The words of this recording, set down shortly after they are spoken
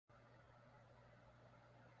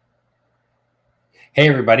Hey,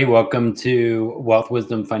 everybody. Welcome to Wealth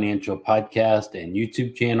Wisdom Financial Podcast and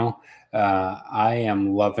YouTube channel. I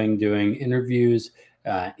am loving doing interviews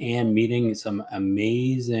and meeting some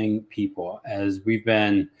amazing people as we've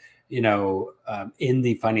been, in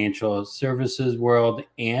the financial services world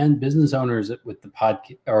and business owners with the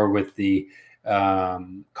podcast or with the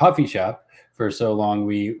coffee shop for so long.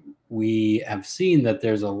 We have seen that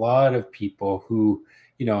there's a lot of people who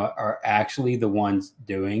are actually the ones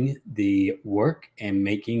doing the work and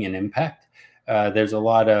making an impact. There's a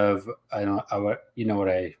lot of, what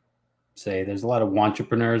I say, there's a lot of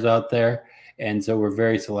entrepreneurs out there. And so we're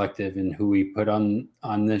very selective in who we put on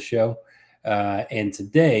this show. And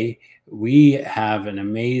today we have an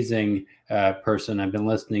amazing person. I've been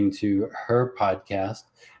listening to her podcast,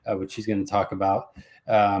 which she's going to talk about.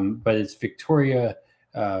 But it's Victoria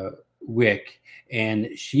Wieck. And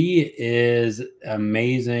she is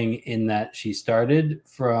amazing in that she started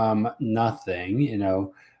from nothing,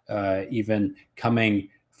 even coming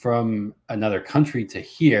from another country to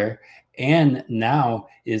here, and now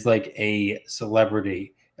is like a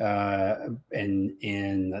celebrity in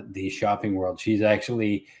the shopping world. She's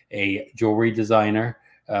actually a jewelry designer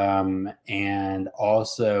and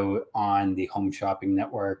also on the Home Shopping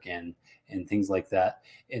Network and things like that.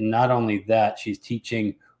 And not only that, she's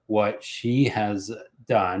teaching what she has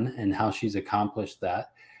done and how she's accomplished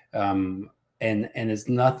that. And it's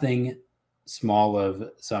nothing small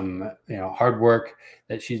of some, hard work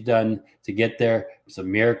that she's done to get there.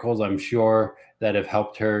 Some miracles, I'm sure, that have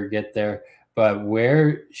helped her get there. But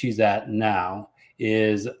where she's at now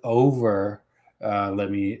is over,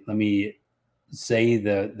 let me say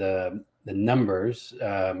the numbers,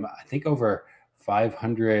 I think over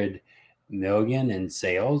 500 million in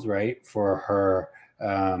sales, right, for her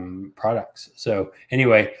products. So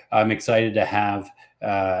anyway, I'm excited to have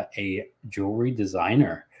a jewelry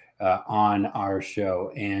designer on our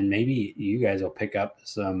show, and maybe you guys will pick up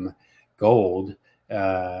some gold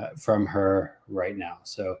from her right now.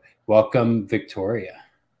 So welcome, Victoria.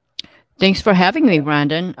 Thanks for having me,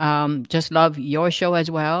 Brandon. Just love your show as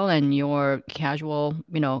well, and your casual,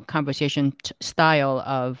 conversation style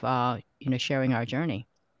of, sharing our journey.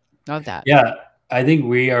 Love that. Yeah, I think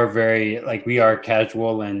we are we are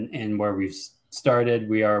casual and where we've started.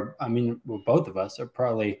 Well, both of us are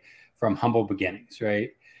probably from humble beginnings,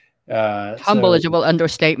 right? Humble is a well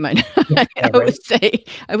understatement. Yeah,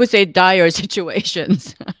 I would say dire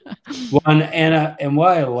situations. Well, and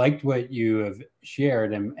why I liked what you have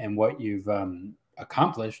shared and what you've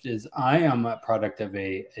accomplished is I am a product of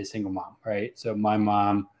a single mom, right? So my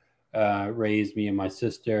mom raised me and my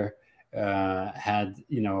sister. Had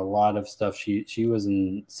a lot of stuff. She was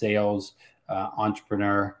in sales,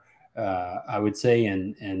 entrepreneur, I would say,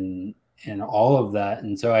 and all of that.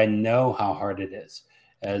 And so I know how hard it is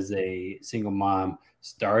as a single mom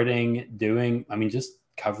doing. I mean, just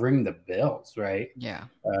covering the bills, right? Yeah.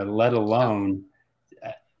 Let alone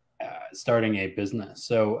starting a business.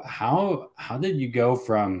 So how did you go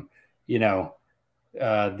from the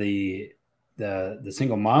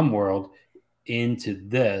single mom world into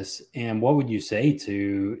this, and what would you say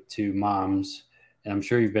to moms, and I'm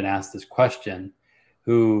sure you've been asked this question,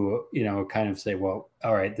 who kind of say, well,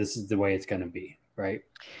 all right, this is the way it's going to be, right?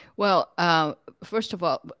 Well, first of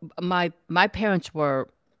all, my parents were,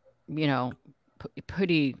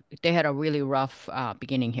 pretty. They had a really rough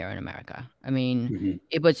beginning here in America. I mean,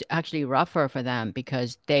 it was actually rougher for them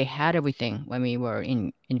because they had everything when we were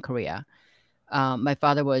in Korea. My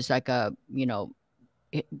father was like I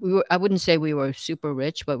wouldn't say we were super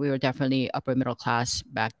rich, but we were definitely upper middle class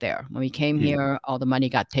back there. When we came here, all the money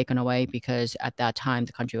got taken away because at that time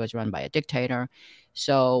the country was run by a dictator.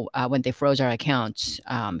 So when they froze our accounts,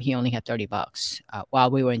 he only had $30.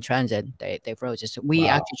 While we were in transit, they froze it. So we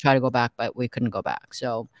actually tried to go back, but we couldn't go back.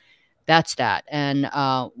 So that's that. And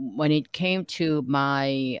when it came to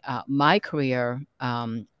my career,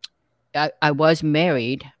 I was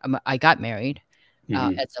married. I got married.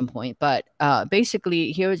 At some point. But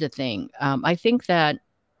basically, here's the thing. I think that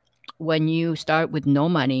when you start with no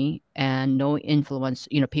money and no influence,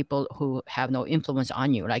 people who have no influence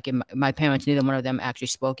on you, like my parents, neither one of them actually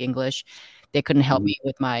spoke English. They couldn't help me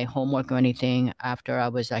with my homework or anything after I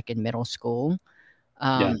was like in middle school.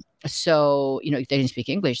 So, they didn't speak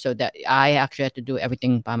English. So that I actually had to do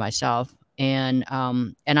everything by myself. And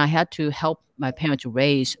I had to help my parents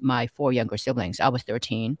raise my 4 younger siblings. I was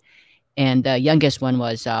 13. And the youngest one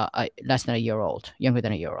was less than a year old, younger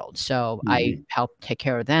than a year old. So I helped take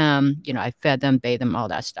care of them. I fed them, bathed them, all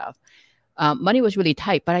that stuff. Money was really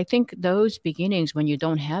tight. But I think those beginnings when you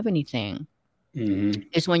don't have anything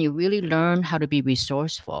is when you really learn how to be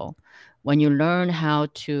resourceful, when you learn how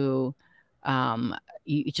to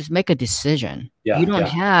you just make a decision. You Yeah. don't Yeah.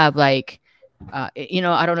 have like, I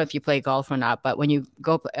don't know if you play golf or not, but when you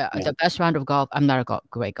go, Yeah. the best round of golf, I'm not a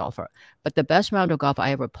great golfer, but the best round of golf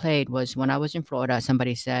I ever played was when I was in Florida.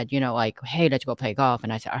 Somebody said, like, hey, let's go play golf.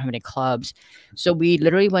 And I said, I don't have any clubs. So we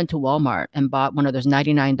literally went to Walmart and bought one of those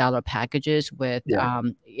 $99 packages with, Yeah.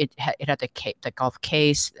 it had the golf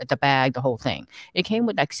case, the bag, the whole thing. It came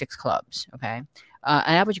with like 6 clubs. Okay.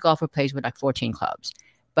 An average golfer plays with like 14 clubs.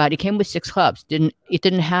 But it came with 6 clubs. It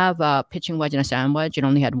didn't have a pitching wedge and a sand wedge. It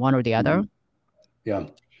only had one or the other. Yeah.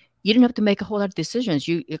 You didn't have to make a whole lot of decisions.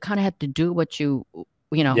 You kind of had to do what Yeah.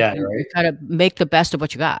 Right. kind of make the best of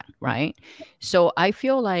what you got, right? So I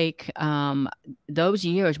feel like those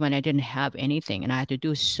years when I didn't have anything and I had to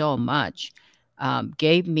do so much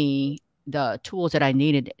gave me the tools that I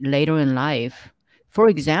needed later in life. For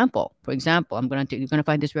example, you're gonna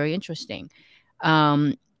find this very interesting.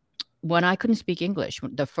 When I couldn't speak English,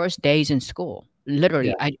 the first days in school,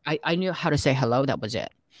 literally, Yeah. I knew how to say hello. That was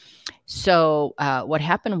it. So what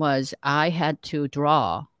happened was I had to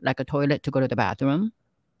draw like a toilet to go to the bathroom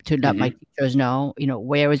to let my teachers know,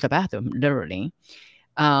 where is the bathroom, literally.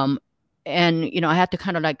 Um, and I had to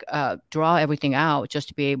kind of like draw everything out just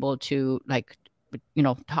to be able to like,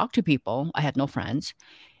 talk to people. I had no friends,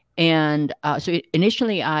 and so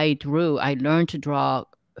initially I learned to draw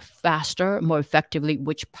faster, more effectively,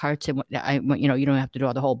 which parts of you don't have to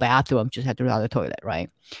draw the whole bathroom, just have to draw the toilet, right?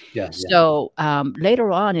 Yeah. So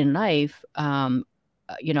later on in life,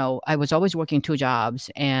 I was always working 2 jobs,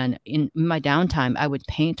 and in my downtime, I would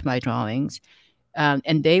paint my drawings,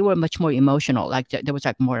 and they were much more emotional. Like there was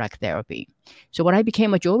like more like therapy. So when I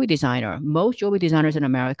became a jewelry designer, most jewelry designers in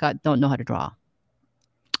America don't know how to draw.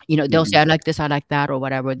 They'll say I like this, I like that, or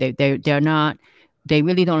whatever. They're not. They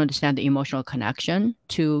really don't understand the emotional connection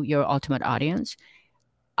to your ultimate audience.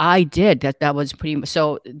 I did that. That was pretty much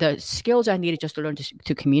so. The skills I needed just to learn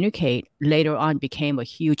to communicate later on became a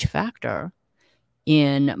huge factor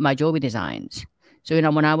in my jewelry designs. So,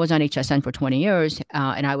 when I was on HSN for 20 years,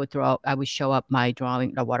 and I would show up my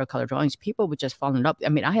the watercolor drawings, people would just fall in love. I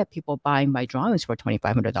mean, I had people buying my drawings for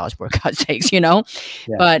 $2,500 for God's sakes, Yeah.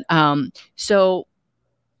 But so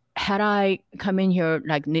had I come in here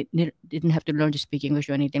like didn't have to learn to speak English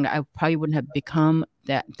or anything, I probably wouldn't have become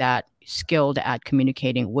that skilled at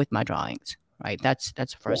communicating with my drawings. Right. That's the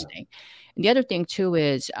first thing. And the other thing too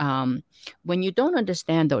is when you don't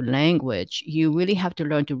understand the language, you really have to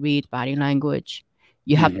learn to read body language.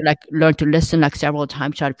 You have to like learn to listen like several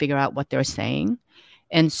times, try to figure out what they're saying.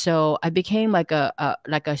 And so I became like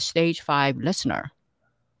a stage 5 listener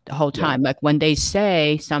the whole time. Like when they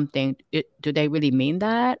say something, do they really mean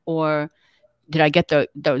that? Or did I get the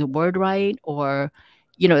word right? Or,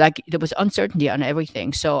 like there was uncertainty on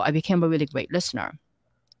everything. So I became a really great listener.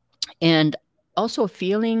 And also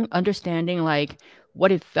understanding like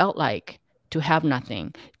what it felt like to have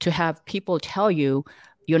nothing, to have people tell you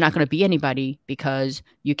you're not going to be anybody because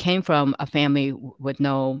you came from a family with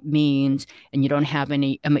no means and you don't have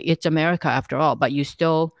any. I mean, it's America after all, but you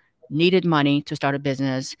still needed money to start a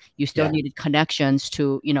business. You still needed connections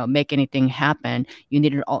to, make anything happen. You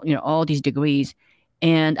needed all these degrees,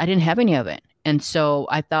 and I didn't have any of it. And so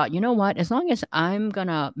I thought, you know what, as long as I'm going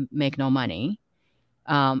to make no money,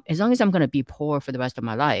 as long as I'm going to be poor for the rest of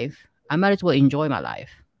my life, I might as well enjoy my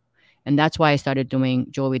life. And that's why I started doing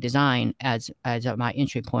jewelry design as my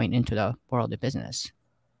entry point into the world of business.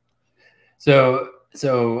 So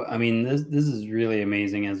I mean, this is really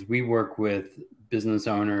amazing. As we work with business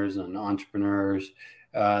owners and entrepreneurs,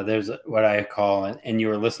 there's what I call, and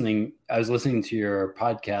I was listening to your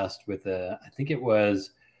podcast with I think it was,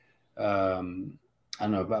 I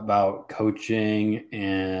don't know, about coaching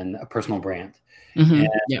and a personal brand. And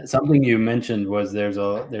something you mentioned was there's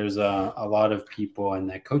a lot of people in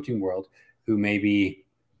that coaching world who maybe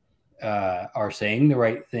are saying the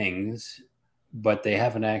right things, but they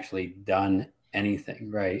haven't actually done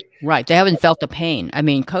anything, right? Right. They haven't felt the pain. I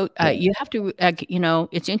mean, you have to,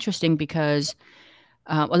 it's interesting because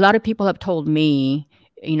a lot of people have told me,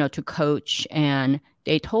 to coach, and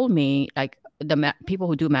they told me like people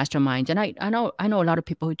who do masterminds, and I know a lot of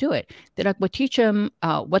people who do it. They're like, we'll teach them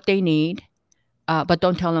what they need, but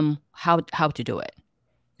don't tell them how to do it.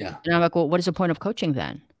 Yeah. And I'm like, well, what is the point of coaching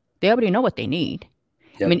then? They already know what they need.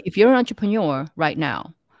 Yep. I mean, if you're an entrepreneur right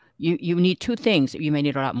now, you need 2 things. You may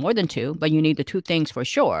need a lot more than 2, but you need the 2 things for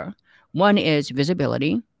sure. One is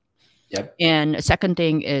visibility. Yep. And the second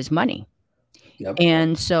thing is money. Yep.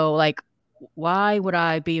 And so like, why would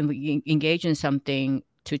I be engaged in something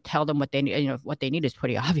to tell them what they need? What they need is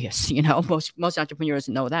pretty obvious. Most entrepreneurs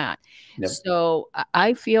know that. Yep. So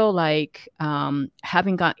I feel like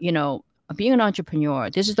having got, being an entrepreneur,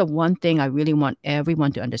 this is the one thing I really want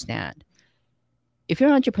everyone to understand. If you're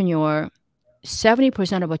an entrepreneur,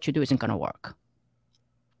 70% of what you do isn't going to work.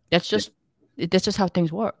 That's just how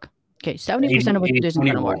things work. Okay, 70% of what you do isn't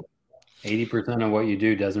going to work. 80% of what you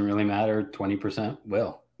do doesn't really matter. 20%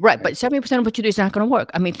 will. Right, but 70% of what you do is not going to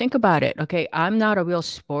work. I mean, think about it. Okay, I'm not a real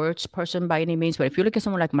sports person by any means, but if you look at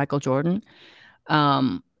someone like Michael Jordan,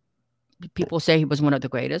 people say he was one of the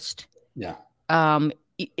greatest. Yeah.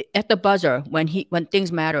 At the buzzer, when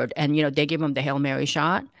things mattered, and they gave him the Hail Mary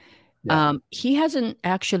shot, he hasn't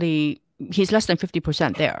actually. He's less than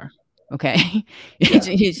 50% there. Okay,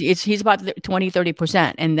 he's about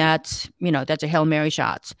 20-30%, and that's a Hail Mary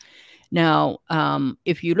shots. Now,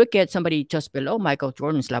 if you look at somebody just below Michael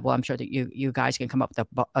Jordan's level, I'm sure that you guys can come up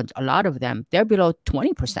with a lot of them. They're below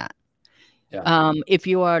 20%. Yeah. If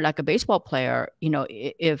you are like a baseball player,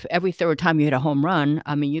 if every third time you hit a home run,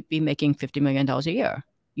 I mean, you'd be making $50 million a year.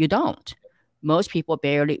 You don't. Most people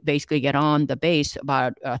basically get on the base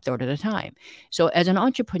about a third of the time. So as an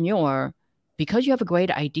entrepreneur, because you have a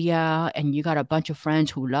great idea and you got a bunch of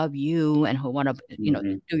friends who love you and who want to,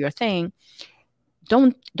 do your thing,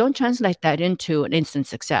 don't translate that into an instant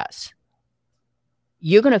success.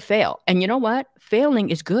 You're going to fail. And you know what?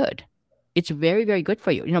 Failing is good. It's very, very good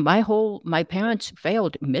for you. My parents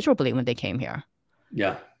failed miserably when they came here.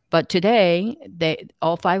 Yeah. But today,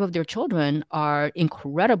 all 5 of their children are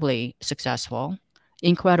incredibly successful,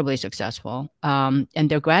 and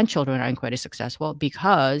their grandchildren are incredibly successful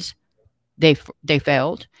because they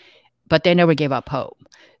failed, but they never gave up hope.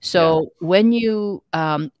 So when you,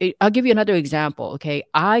 I'll give you another example. Okay,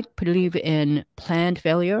 I believe in planned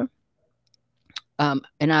failure, and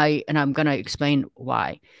I'm going to explain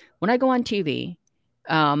why. When I go on TV,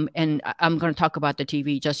 and I'm going to talk about the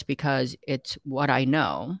TV just because it's what I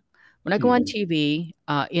know. When I go on TV,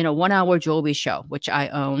 in a 1-hour jewelry show, which I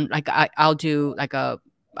own, like I'll do like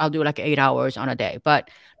 8 hours on a day. But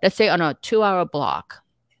let's say on a 2-hour block,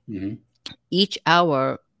 each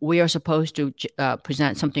hour we are supposed to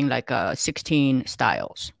present something like 16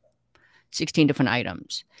 styles, 16 different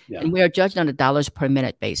items, and we are judged on a dollars per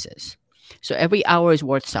minute basis. So every hour is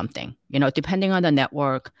worth something, depending on the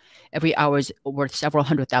network. Every hour is worth several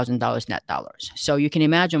 $100,000 net dollars. So you can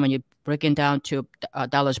imagine when you break it down to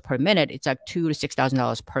dollars per minute, it's like $2,000 to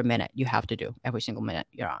 $6,000 per minute you have to do every single minute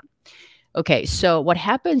you're on. Okay, so what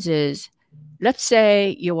happens is, let's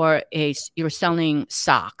say you're selling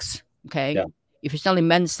socks. Okay, if you're selling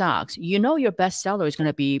men's socks, your best seller is going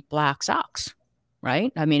to be black socks,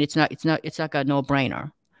 right? I mean, it's like a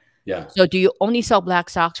no-brainer. Yeah. So do you only sell black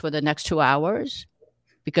socks for the next 2 hours?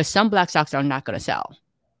 Because some black socks are not going to sell.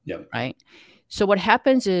 Yeah. Right. So what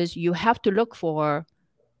happens is you have to look for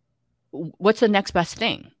what's the next best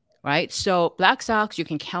thing. Right. So black socks you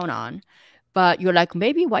can count on, but you're like,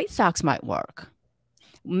 maybe white socks might work.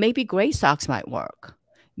 Maybe gray socks might work.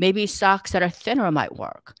 Maybe socks that are thinner might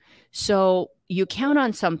work. So you count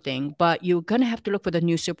on something, but you're going to have to look for the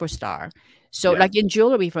new superstar. So like in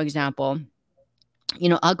jewelry, for example,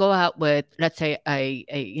 I'll go out with, let's say,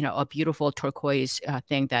 a beautiful turquoise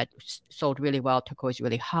thing that sold really well. Turquoise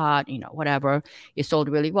really hot, whatever. It sold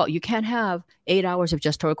really well. You can't have 8 hours of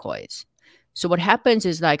just turquoise. So what happens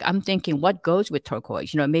is, like, I'm thinking, what goes with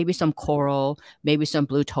turquoise? Maybe some coral, maybe some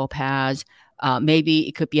blue topaz, maybe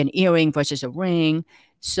it could be an earring versus a ring.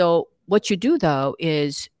 So what you do, though,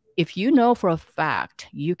 is if you know for a fact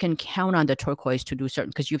you can count on the turquoise to do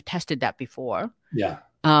certain, because you've tested that before. Yeah.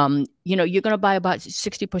 You're going to buy about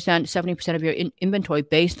 60%, 70% of your inventory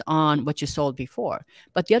based on what you sold before.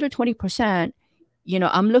 But the other 20%,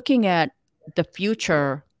 I'm looking at the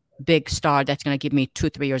future big star that's going to give me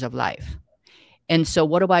 2-3 years of life. And so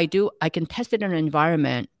what do? I can test it in an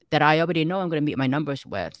environment that I already know I'm going to meet my numbers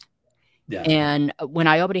with. Yeah. And when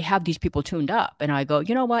I already have these people tuned up, and I go,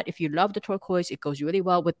 you know what, if you love the turquoise, it goes really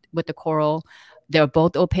well with the coral. They're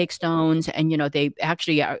both opaque stones, and they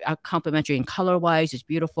actually are complementary in color-wise. It's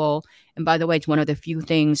beautiful, and by the way, it's one of the few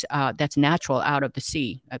things that's natural out of the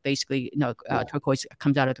sea. Basically, turquoise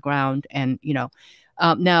comes out of the ground, and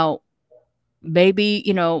now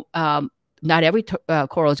maybe not every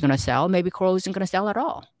coral is going to sell. Maybe coral isn't going to sell at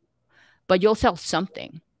all, but you'll sell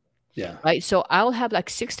something. Yeah. Right. So I'll have like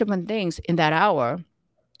 6 different things in that hour,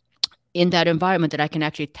 in that environment, that I can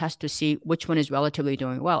actually test to see which one is relatively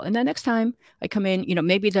doing well. And the next time I come in,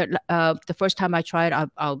 maybe the first time I tried,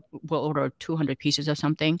 we'll order 200 pieces of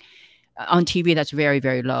something. On TV, that's very,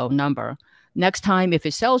 very low number. Next time, if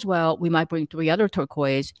it sells well, we might bring 3 other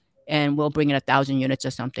turquoise, and we'll bring in 1,000 units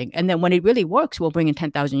or something. And then when it really works, we'll bring in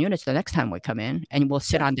 10,000 units the next time we come in, and we'll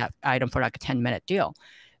sit on that item for like a 10-minute deal.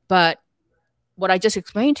 But what I just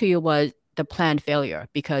explained to you was the planned failure,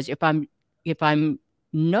 because if I'm if I'm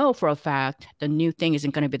know for a fact the new thing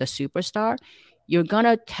isn't going to be the superstar, you're going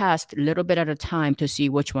to test a little bit at a time to see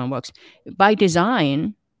which one works. By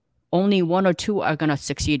design, only one or two are going to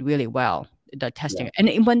succeed really well, the testing.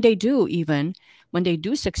 Yeah. And when they do, even when they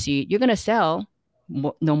do succeed, you're going to sell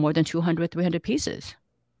no more than 200, 300 pieces.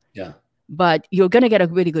 Yeah. But you're going to get a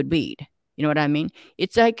really good read. You know what I mean?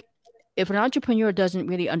 It's like if an entrepreneur doesn't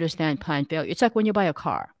really understand planned failure, it's like when you buy a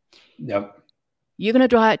car. Yep. You're going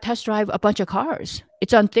to test drive a bunch of cars.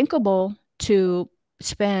 It's unthinkable to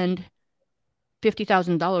spend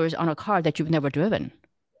 $50,000 on a car that you've never driven.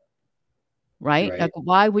 Right? Right. Like,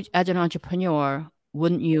 why would, as an entrepreneur,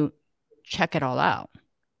 wouldn't you check it all out?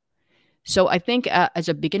 So I think as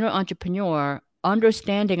a beginner entrepreneur,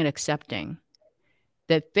 understanding and accepting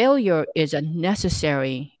that failure is a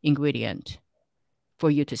necessary ingredient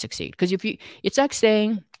for you to succeed. Because if you, it's like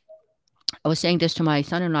saying, I was saying this to my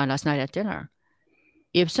son-in-law last night at dinner.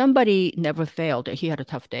 If somebody never failed, he had a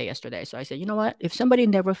tough day yesterday. So I said, you know what? If somebody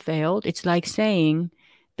never failed, it's like saying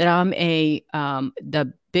that I'm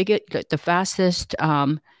the biggest, the fastest,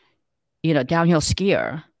 downhill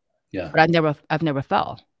skier. Yeah. But I've never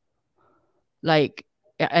fell. Like,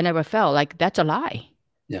 I never fell. Like, that's a lie.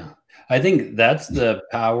 Yeah. I think that's the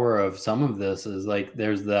power of some of this is like,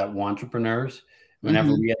 there's that entrepreneurs,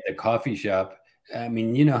 whenever we at the coffee shop, I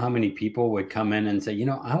mean, you know how many people would come in and say,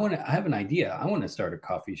 I have an idea. I want to start a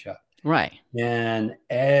coffee shop. Right. And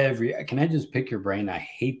can I just pick your brain? I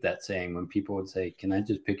hate that saying when people would say, can I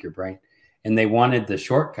just pick your brain? And they wanted the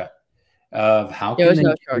shortcut of how There can was they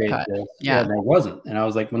no create shortcut. this? Yeah. There wasn't. And I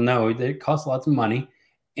was like, well, no, it costs lots of money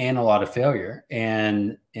and a lot of failure.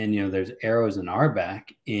 And there's arrows in our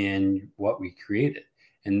back in what we created.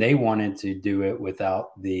 And they wanted to do it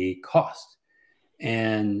without the cost.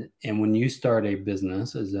 And when you start a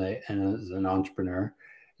business as an entrepreneur,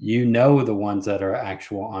 the ones that are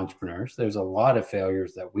actual entrepreneurs. There's a lot of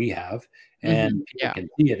failures that we have, and people can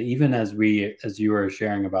see it. Even as you were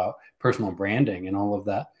sharing about personal branding and all of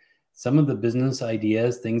that, some of the business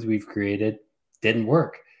ideas, things we've created, didn't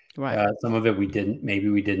work. Right. Some of it maybe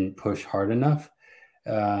we didn't push hard enough.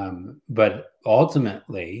 But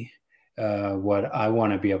ultimately, what I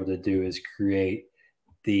want to be able to do is create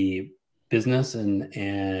the business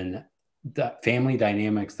and the family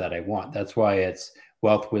dynamics that I want. That's why it's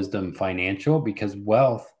Wealth, Wisdom, Financial, because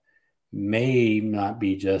wealth may not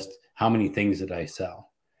be just how many things did I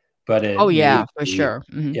sell, but it for sure.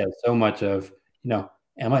 so much of,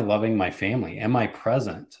 am I loving my family? Am I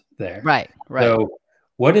present there? Right. So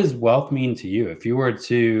what does wealth mean to you? If you were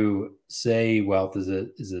to say wealth, is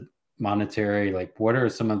it monetary? Like, what are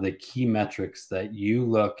some of the key metrics that you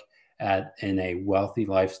look at in a wealthy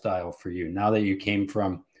lifestyle for you now that you came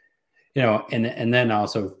from, and then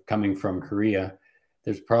also coming from Korea?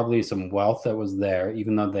 There's probably some wealth that was there,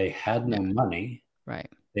 even though they had no money. Right.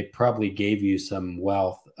 They probably gave you some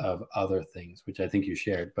wealth of other things, which I think you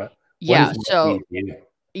shared. But I'm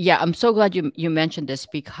so glad you mentioned this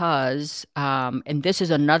because, and this is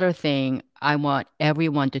another thing I want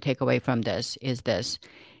everyone to take away from this is this.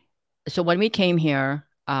 So when we came here,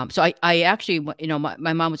 so I actually,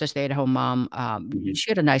 my mom was a stay-at-home mom. She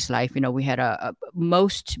had a nice life. We had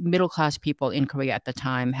most middle-class people in Korea at the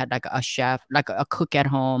time had like a chef, like a cook at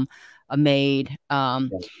home, a maid.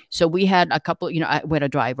 So we had a couple, we had a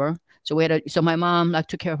driver. So so my mom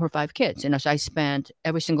took care of her 5 kids. So I spent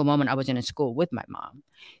every single moment I was in school with my mom.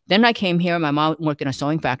 Then I came here. My mom worked in a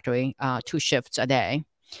sewing factory, 2 shifts a day.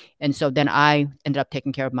 And so then I ended up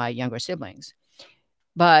taking care of my younger siblings.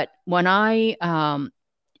 But when when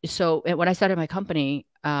I started my company,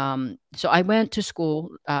 so I went to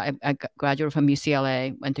school. I graduated from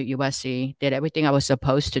UCLA, went to USC, did everything I was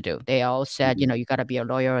supposed to do. They all said, you got to be a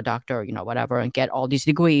lawyer, a doctor, whatever, and get all these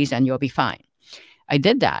degrees and you'll be fine. I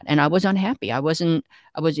did that and I was unhappy. I was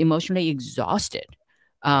emotionally exhausted.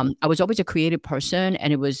 I was always a creative person,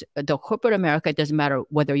 and it was the corporate America. It doesn't matter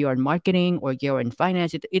whether you're in marketing or you're in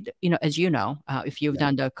finance. As if you've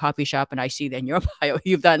done the coffee shop, and I see that in your bio,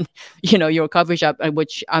 you've done, your coffee shop,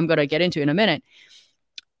 which I'm going to get into in a minute.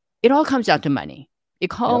 It all comes down to money.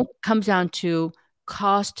 It all comes down to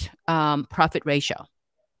cost profit ratio.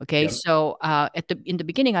 Okay, so in the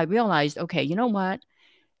beginning, I realized, okay, you know what?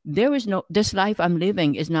 This life I'm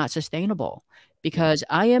living is not sustainable. Because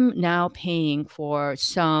I am now paying for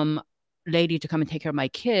some lady to come and take care of my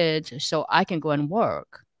kids so I can go and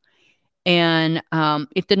work. And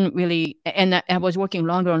it didn't really, and I was working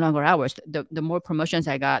longer and longer hours. The more promotions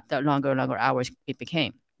I got, the longer and longer hours it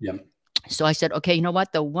became. So I said, okay, you know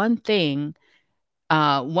what? The one thing,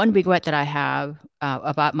 one regret that I have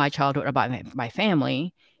about my childhood, about my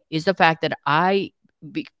family, is the fact that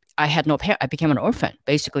I had no parent. I became an orphan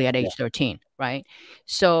basically at Yeah. age 13, right?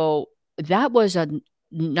 So that was a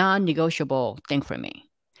non-negotiable thing for me.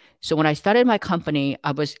 So when I started my company,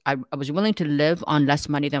 I was willing to live on less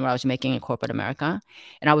money than what I was making in corporate America,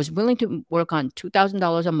 and I was willing to work on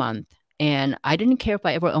 $2,000 a month. And I didn't care if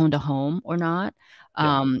I ever owned a home or not.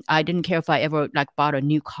 Yeah. I didn't care if I ever like bought a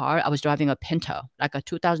new car. I was driving a Pinto, like a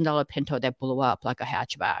 $2,000 Pinto that blew up like a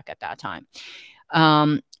hatchback at that time.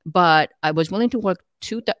 But I was willing to work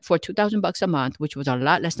for 2,000 bucks a month, which was a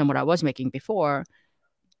lot less than what I was making before.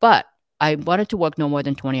 But I wanted to work no more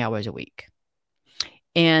than 20 hours a week.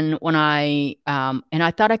 And when I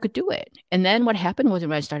thought I could do it. And then what happened was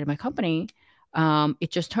when I started my company,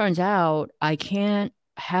 it just turns out I can't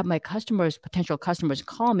have my potential customers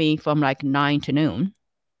call me from like 9 to noon,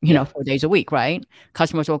 Yeah. 4 days a week, right?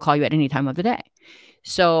 Customers will call you at any time of the day.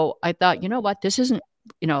 So I thought, you know what, this isn't,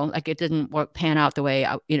 like it didn't pan out the way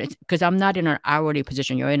because I'm not in an hourly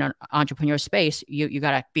position. You're in an entrepreneur space. You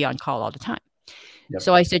got to be on call all the time. Yep.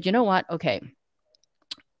 So I said, you know what? Okay,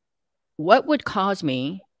 what would cause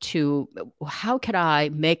me how could I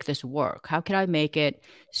make this work? How could I make it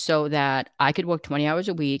so that I could work 20 hours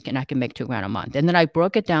a week and I can make $2,000 a month? And then I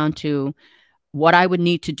broke it down to what I would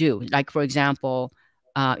need to do. Like, for example,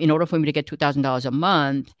 in order for me to get $2,000 a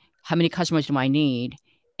month, how many customers do I need?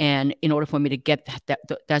 And in order for me to get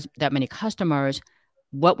that many customers,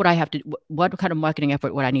 what would I have to, what kind of marketing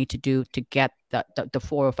effort would I need to do to get the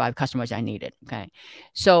 4 or 5 customers I needed? Okay.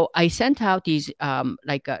 So I sent out these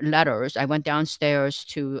letters. I went downstairs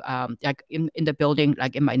to like in the building,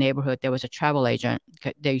 like in my neighborhood, there was a travel agent.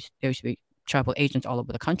 There used to be travel agents all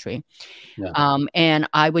over the country. Yeah. And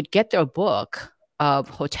I would get their book of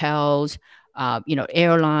hotels,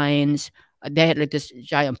 airlines. They had like this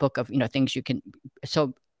giant book of, things you can,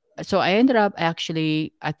 so I ended up I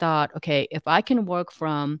thought, okay, if I can work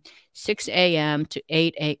from 6 a.m. to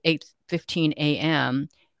 8:15 a.m.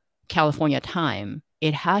 California time,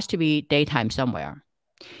 it has to be daytime somewhere.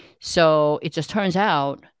 So it just turns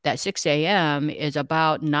out that 6 a.m. is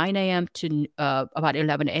about 9 a.m. to about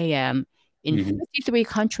 11 a.m. in 53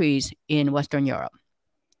 countries in Western Europe,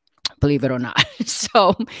 believe it or not.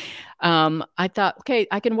 So I thought, okay,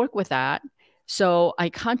 I can work with that. So I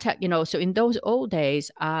so in those old days,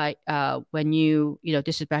 when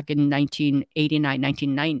this is back in 1989,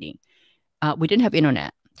 1990, we didn't have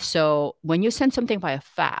internet. So when you send something by a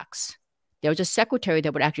fax, there was a secretary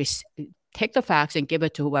that would actually take the fax and give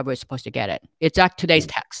it to whoever is supposed to get it. It's like today's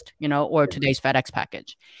text, or today's FedEx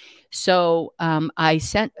package. So and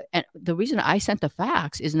the reason I sent the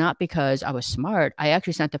fax is not because I was smart. I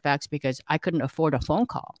actually sent the fax because I couldn't afford a phone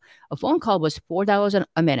call. A phone call was $4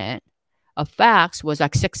 a minute. A fax was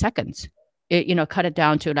like 6 seconds. It, cut it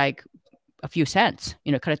down to like a few cents,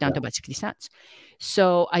 cut it down to about 60 cents.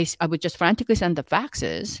 So I would just frantically send the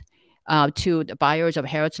faxes to the buyers of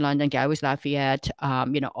Harrods London, Galleries Lafayette,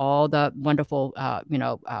 all the wonderful,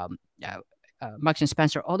 Marks and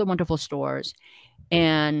Spencer, all the wonderful stores.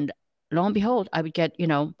 And lo and behold, I would get,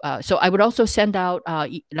 so I would also send out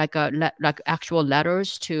like actual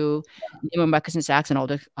letters to Neiman Marcus and Saks and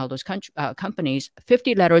all those companies,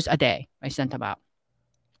 50 letters a day I sent them out.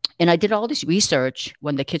 And I did all this research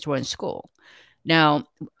when the kids were in school. Now,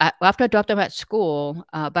 after I dropped them at school,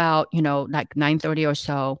 about, like 9:30 or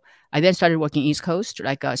so, I then started working East Coast,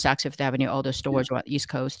 like Saks Fifth Avenue, all the stores were at East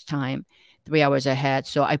Coast time, 3 hours ahead.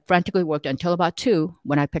 So I frantically worked until about 2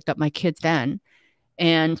 when I picked up my kids then.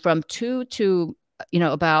 And from 2 to,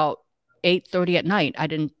 about 8:30 at night, I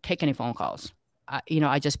didn't take any phone calls.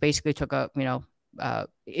 I just basically took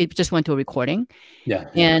it just went to a recording. Yeah.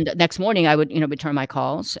 And next morning I would, return my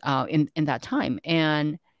calls in that time.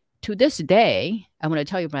 And to this day, I'm going to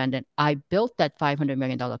tell you, Brandon, I built that $500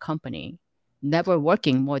 million company, never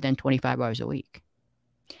working more than 25 hours a week.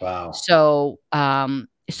 Wow. So,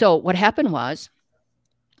 so what happened was,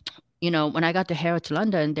 when I got to Harrods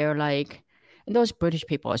London, they're like, and those British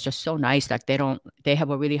people are just so nice. Like they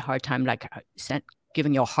have a really hard time, like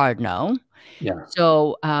giving you a hard no. Yeah.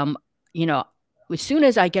 So, as soon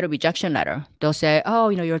as I get a rejection letter, they'll say, oh,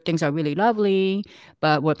 your things are really lovely,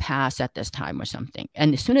 but we're past at this time or something.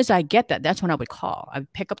 And as soon as I get that, that's when I would call. I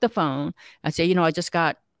would pick up the phone. I'd say, I just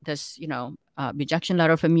got this, rejection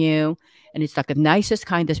letter from you. And it's like the nicest,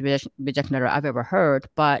 kindest rejection letter I've ever heard.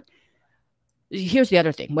 But here's the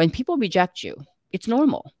other thing. When people reject you, it's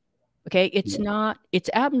normal. Okay. It's not, it's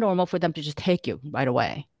abnormal for them to just take you right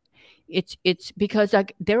away. It's because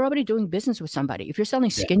like they're already doing business with somebody. If you're selling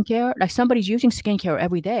skincare, like somebody's using skincare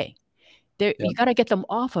every day, you got to get them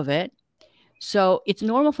off of it. So it's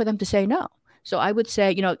normal for them to say no. So I would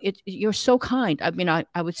say, you're so kind. I mean, I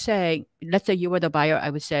would say, let's say you were the buyer. I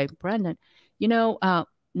would say, Brandon,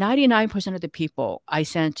 99% of the people I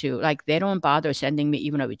sent to, like, they don't bother sending me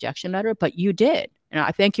even a rejection letter, but you did. And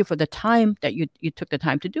I thank you for the time that you took the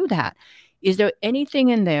time to do that. Is there anything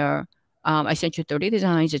in there? I sent you 30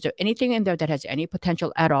 designs. Is there anything in there that has any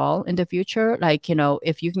potential at all in the future? Like,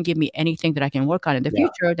 if you can give me anything that I can work on in the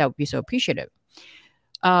future, that would be so appreciative.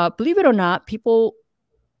 Believe it or not, people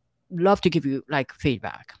love to give you like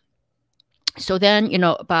feedback. So then,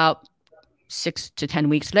 about 6 to 10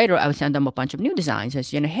 weeks later, I would send them a bunch of new designs.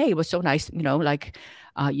 As hey, it was so nice. Like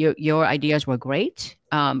your ideas were great.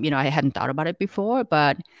 I hadn't thought about it before,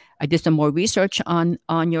 but I did some more research on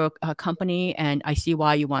your company, and I see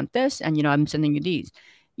why you want this. And I'm sending you these.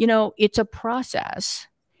 It's a process.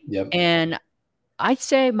 Yep. And I'd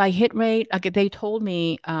say my hit rate, like they told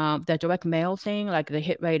me the direct mail thing, like the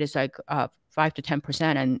hit rate is like 5 to 10%.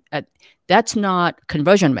 And that's not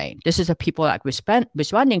conversion rate. This is a people like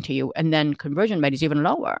responding to you, and then conversion rate is even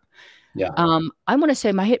lower. Yeah. I want to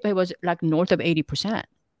say my hit rate was like north of 80%.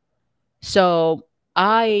 So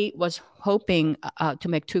I was hoping to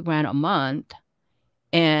make $2,000 a month,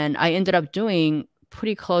 and I ended up doing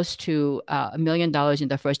pretty close to $1 million in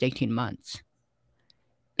the first 18 months.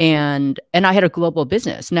 And I had a global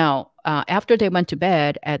business. Now, after they went to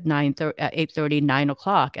bed at 8:30, 9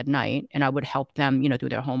 o'clock at night, and I would help them, do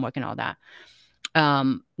their homework and all that.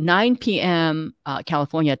 9 p.m.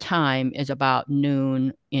 California time is about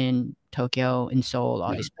noon in Tokyo, in Seoul,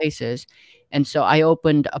 all these places. And so I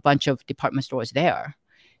opened a bunch of department stores there.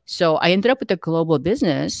 So I ended up with a global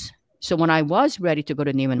business. So when I was ready to go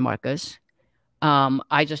to Neiman Marcus,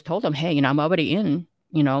 I just told them, hey, I'm already in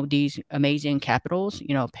these amazing capitals,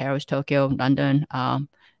 Paris, Tokyo, London,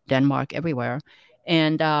 Denmark, everywhere.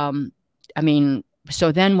 And I mean,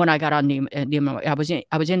 so then when I got on Neiman,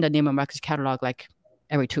 I was in the Neiman Marcus catalog like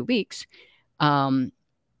every 2 weeks. Then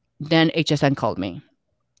HSN called me,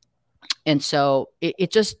 and so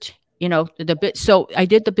it just so I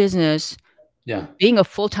did the business. Yeah. Being a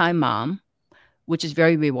full-time mom, which is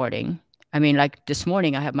very rewarding. I mean, like this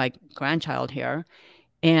morning, I have my grandchild here,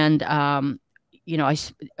 and my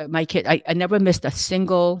kid, I never missed a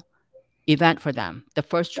single event for them. The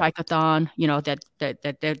first triathlon,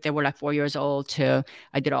 that they were like 4 years old, to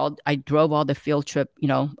I drove all the field trip,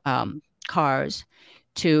 cars,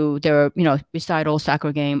 to their, recital,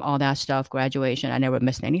 soccer game, all that stuff, graduation. I never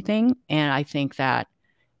missed anything. And I think that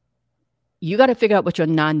you got to figure out what your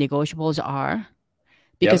non-negotiables are,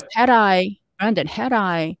 because Brandon, had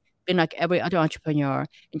I been like every other entrepreneur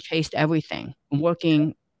and chased everything and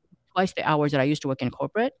working twice the hours that I used to work in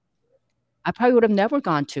corporate, I probably would have never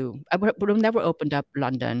would have never opened up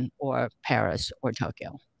London or Paris or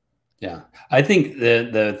Tokyo. Yeah. I think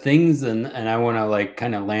the things, and I want to like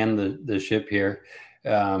kind of land the ship here.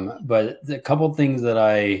 But the couple things that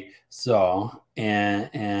I saw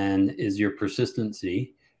and is your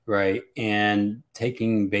persistency, right? And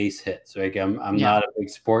taking base hits. Like I'm not a big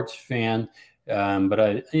sports fan, but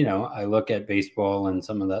I look at baseball and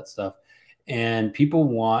some of that stuff. And people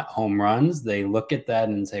want home runs. They look at that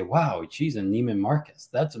and say, wow, she's in Neiman Marcus.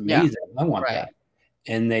 That's amazing. I want that.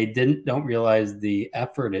 And they don't realize the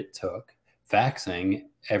effort it took, faxing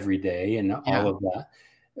every day and all of that,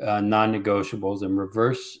 non-negotiables and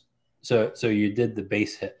reverse. So you did the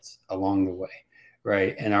base hits along the way,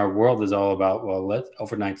 right? And our world is all about, well,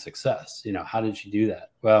 overnight success. How did you do that?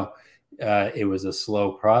 Well, it was a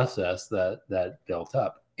slow process that built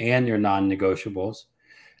up, and your non-negotiables.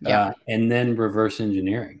 And then reverse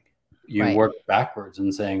engineering. You work backwards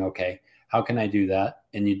and saying, okay, how can I do that?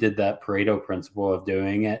 And you did that Pareto principle of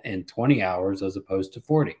doing it in 20 hours as opposed to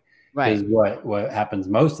 40. Because what happens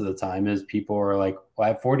most of the time is people are like, well, I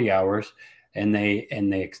have 40 hours, and they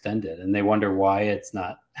extend it, and they wonder why it's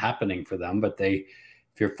not happening for them. But if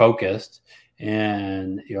you're focused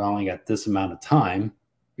and you only got this amount of time,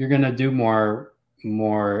 you're going to do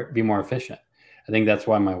be more efficient. I think that's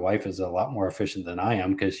why my wife is a lot more efficient than I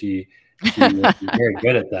am, because she's very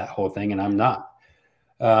good at that whole thing, and I'm not.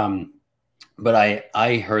 But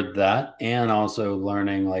I heard that, and also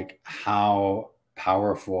learning like how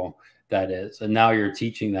powerful that is. And now you're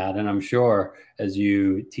teaching that. And I'm sure as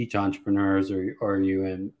you teach entrepreneurs or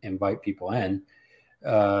you invite people in,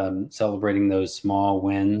 celebrating those small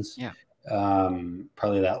wins,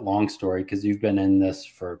 probably that long story, because you've been in this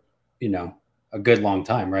for, a good long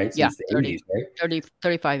time, right? Since the 80s, right?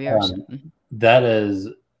 35 years. That is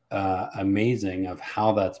amazing of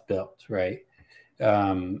how that's built, right?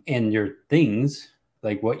 And your things,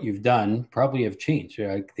 like what you've done, probably have changed.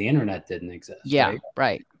 Like the internet didn't exist.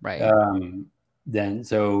 Right. Then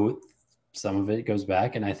so some of it goes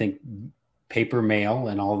back, and I think paper mail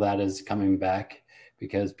and all that is coming back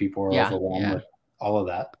because people are overwhelmed with all of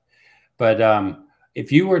that. But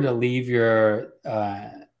if you were to leave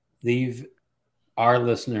our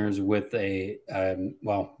listeners with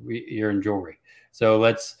well, you're in jewelry, so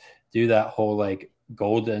let's do that whole like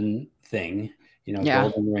golden thing, Yeah.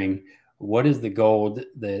 golden ring. What is the gold,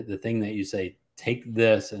 the thing that you say, take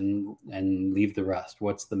this and leave the rest?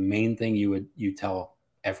 What's the main thing you tell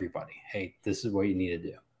everybody? Hey, this is what you need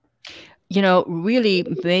to do. Really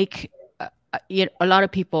make a lot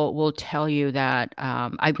of people will tell you that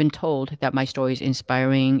I've been told that my story is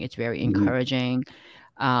inspiring. It's very encouraging.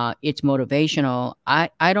 It's motivational.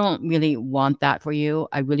 I don't really want that for you.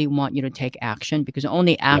 I really want you to take action, because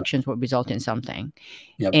only actions will result in something.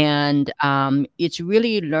 Yep. And it's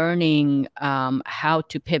really learning how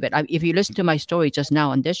to pivot. If you listen to my story just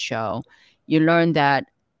now on this show, you learn that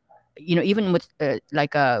even with the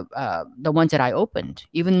ones that I opened,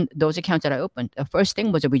 even those accounts that I opened, the first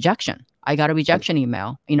thing was a rejection. I got a rejection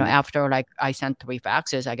email. After like I sent 3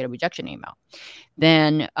 faxes, I get a rejection email.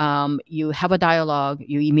 Then you have a dialogue.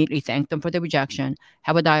 You immediately thank them for the rejection,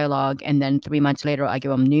 have a dialogue, and then 3 months later, I give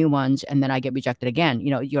them new ones, and then I get rejected again.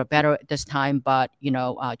 You're better at this time, but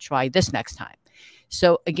try this next time.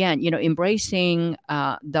 So again, embracing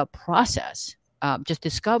the process. Just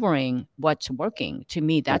discovering what's working. To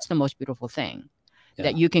me, that's the most beautiful thing,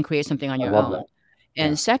 that you can create something on your own. That.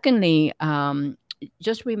 And secondly,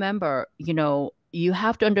 just remember, you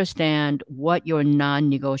have to understand what your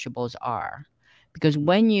non-negotiables are. Because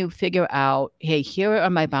when you figure out, hey, here are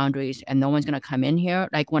my boundaries and no one's going to come in here.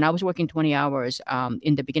 Like when I was working 20 hours,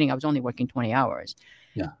 in the beginning, I was only working 20 hours.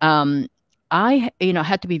 Yeah. I,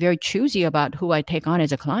 had to be very choosy about who I take on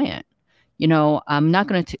as a client. I'm not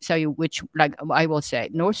going to tell you which, like I will say,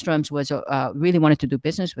 Nordstrom's was really wanted to do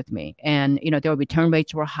business with me. And, their return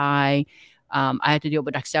rates were high. I had to deal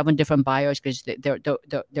with like 7 different buyers, because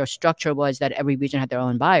their structure was that every region had their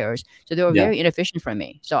own buyers. So they were very inefficient for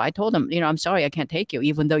me. So I told them, I'm sorry, I can't take you.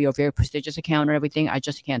 Even though you're a very prestigious account and everything, I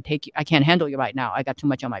just can't take you. I can't handle you right now. I got too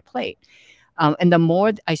much on my plate. And the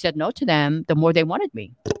more I said no to them, the more they wanted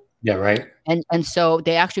me. Yeah, right. And so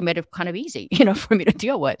they actually made it kind of easy, for me to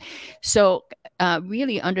deal with. So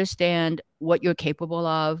really understand what you're capable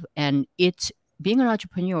of. And being an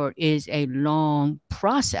entrepreneur is a long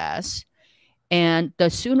process. And the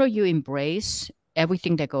sooner you embrace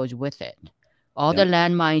everything that goes with it, all the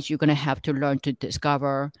landmines you're going to have to learn to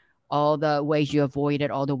discover, all the ways you avoid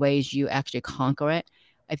it, all the ways you actually conquer it,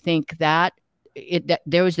 I think that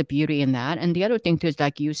there is the beauty in that. And the other thing too is,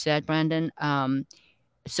 like you said, Brandon,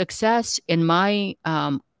 success in my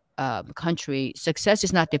country, success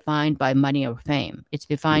is not defined by money or fame. It's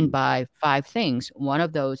defined by 5 things. One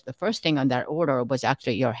of those, the first thing on that order, was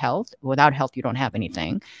actually your health. Without health, you don't have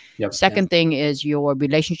anything. Second thing is your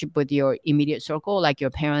relationship with your immediate circle, like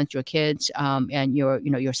your parents, your kids, and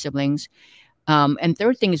your siblings. And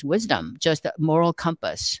third thing is wisdom, just a moral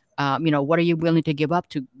compass. What are you willing to give up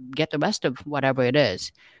to get the rest of whatever it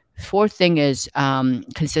is? Fourth thing is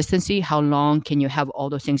consistency. How long can you have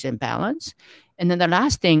all those things in balance? And then the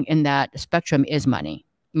last thing in that spectrum is money.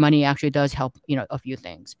 Money actually does help, a few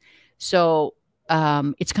things. So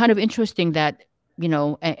it's kind of interesting that,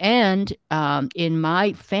 and in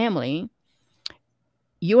my family,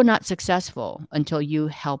 you are not successful until you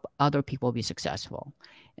help other people be successful.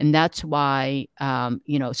 And that's why,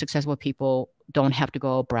 successful people don't have to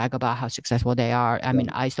go brag about how successful they are. I mean,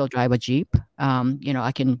 I still drive a Jeep.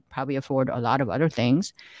 I can probably afford a lot of other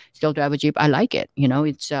things. Still drive a Jeep. I like it.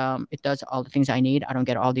 It does all the things I need. I don't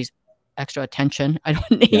get all these extra attention I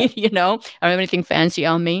don't need. I don't have anything fancy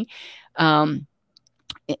on me.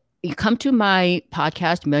 You come to my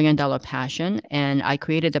podcast, $1 Million Passion, and I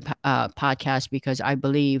created the podcast because I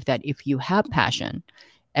believe that if you have passion,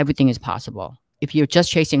 everything is possible. If you're just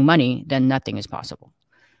chasing money, then nothing is possible.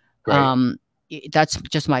 That's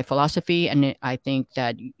just my philosophy, and I think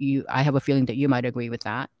that I have a feeling that you might agree with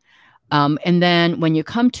that. And then when you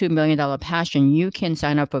come to $1 Million Passion, you can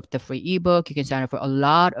sign up for the free ebook. You can sign up for a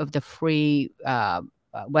lot of the free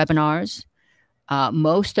webinars.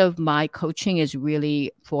 Most of my coaching is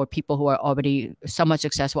really for people who are already somewhat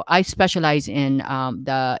successful. I specialize in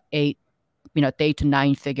the 8 to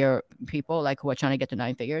 9 figure people, like who are trying to get to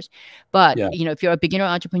 9 figures. But, if you're a beginner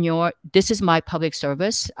entrepreneur, this is my public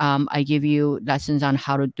service. I give you lessons on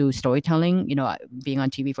how to do storytelling. Being on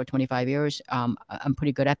TV for 25 years, I'm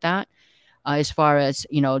pretty good at that. As far as,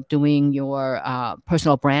 doing your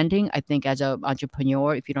personal branding, I think as an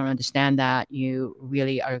entrepreneur, if you don't understand that, you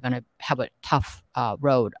really are going to have a tough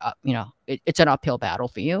road. It's an uphill battle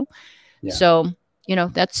for you. So,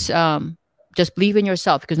 that's just believe in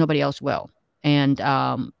yourself, because nobody else will. And,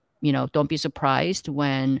 don't be surprised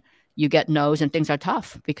when you get no's and things are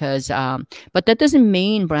tough, because, but that doesn't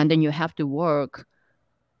mean, Brandon, you have to work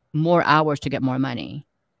more hours to get more money.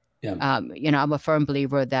 Yeah. I'm a firm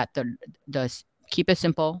believer that the keep it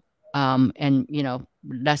simple, and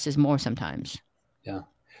less is more sometimes. Yeah.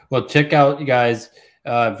 Well, check out, you guys,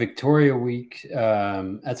 Victoria Wieck.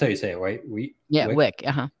 That's how you say it, right? Yeah, Wieck.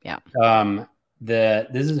 Wick. Yeah.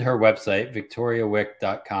 This is her website,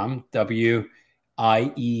 victoriawick.com,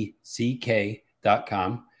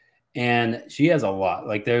 WIECK.com. And she has a lot.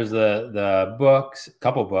 Like there's the books,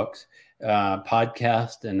 couple books,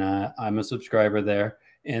 podcast, and I'm a subscriber there.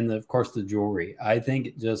 And of course the jewelry. I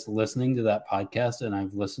think just listening to that podcast, and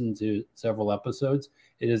I've listened to several episodes,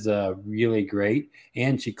 it is really great.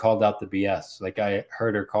 And she called out the BS. Like I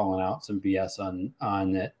heard her calling out some BS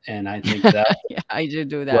on it, and I think that Yeah, I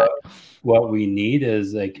do that. what we need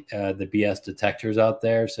is like the BS detectors out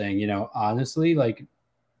there saying, honestly, like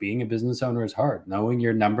being a business owner is hard. Knowing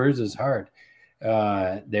your numbers is hard.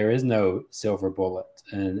 There is no silver bullet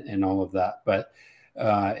and all of that, but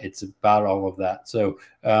it's about all of that. So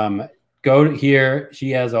go to here.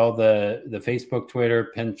 She has all the Facebook,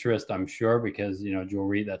 Twitter, Pinterest, I'm sure, because,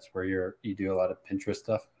 jewelry, that's where you do a lot of Pinterest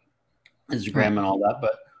stuff, Instagram, right, and all that.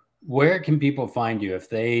 But where can people find you if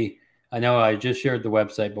I know I just shared the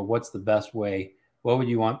website, but what's the best way? What would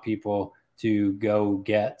you want people to go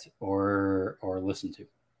get or listen to?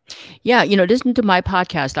 Yeah, listen to my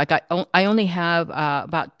podcast. Like I only have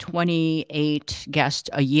about 28 guests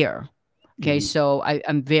a year. Okay, so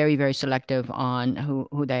I'm very, very selective on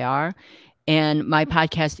who they are, and my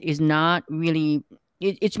podcast is not really.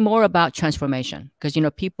 It's more about transformation because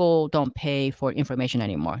people don't pay for information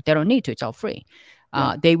anymore. They don't need to. It's all free.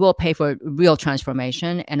 They will pay for real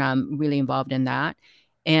transformation, and I'm really involved in that.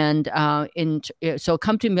 And so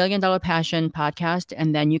come to $1 Million Passion podcast,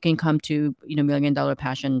 and then you can come to $1 Million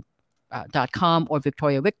Passion.com or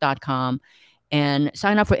victoriawick.com and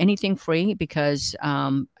sign up for anything free because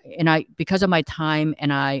because of my time,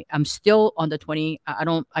 and I'm still on the 20.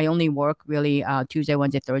 I only work really Tuesday,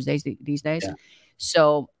 Wednesday, Thursdays these days. Yeah.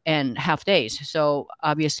 So, and half days. So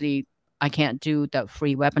obviously I can't do the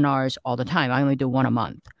free webinars all the time. I only do one a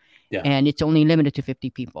month. Yeah. And it's only limited to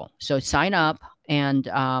 50 people. So sign up, and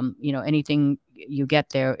anything you get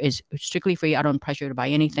there is strictly free. I don't pressure you to buy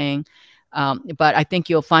anything. But I think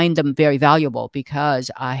you'll find them very valuable because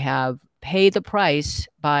I have paid the price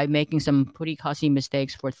by making some pretty costly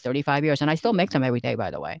mistakes for 35 years. And I still make them every day,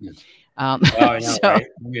 by the way. Yeah. I know, so,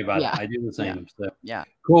 right? Yeah. I do the same. Yeah. So. Yeah.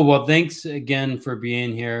 Cool. Well, thanks again for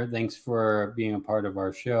being here. Thanks for being a part of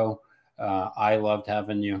our show. I loved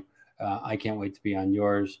having you. I can't wait to be on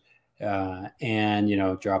yours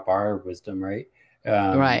and, drop our wisdom, right?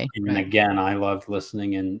 Right. And again, I loved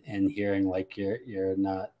listening and hearing like you're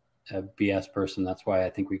not a BS person. That's why I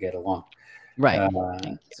think we get along. Right.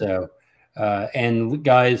 And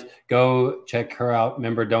guys, go check her out.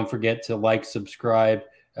 Remember, don't forget to like, subscribe,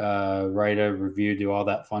 write a review, do all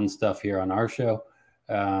that fun stuff here on our show.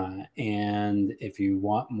 And if you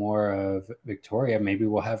want more of Victoria, maybe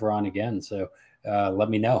we'll have her on again. So let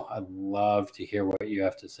me know. I'd love to hear what you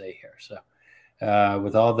have to say here. So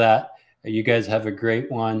with all that, you guys have a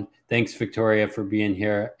great one. Thanks, Victoria, for being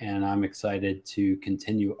here. And I'm excited to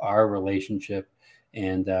continue our relationship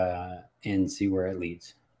and see where it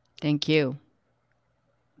leads. Thank you.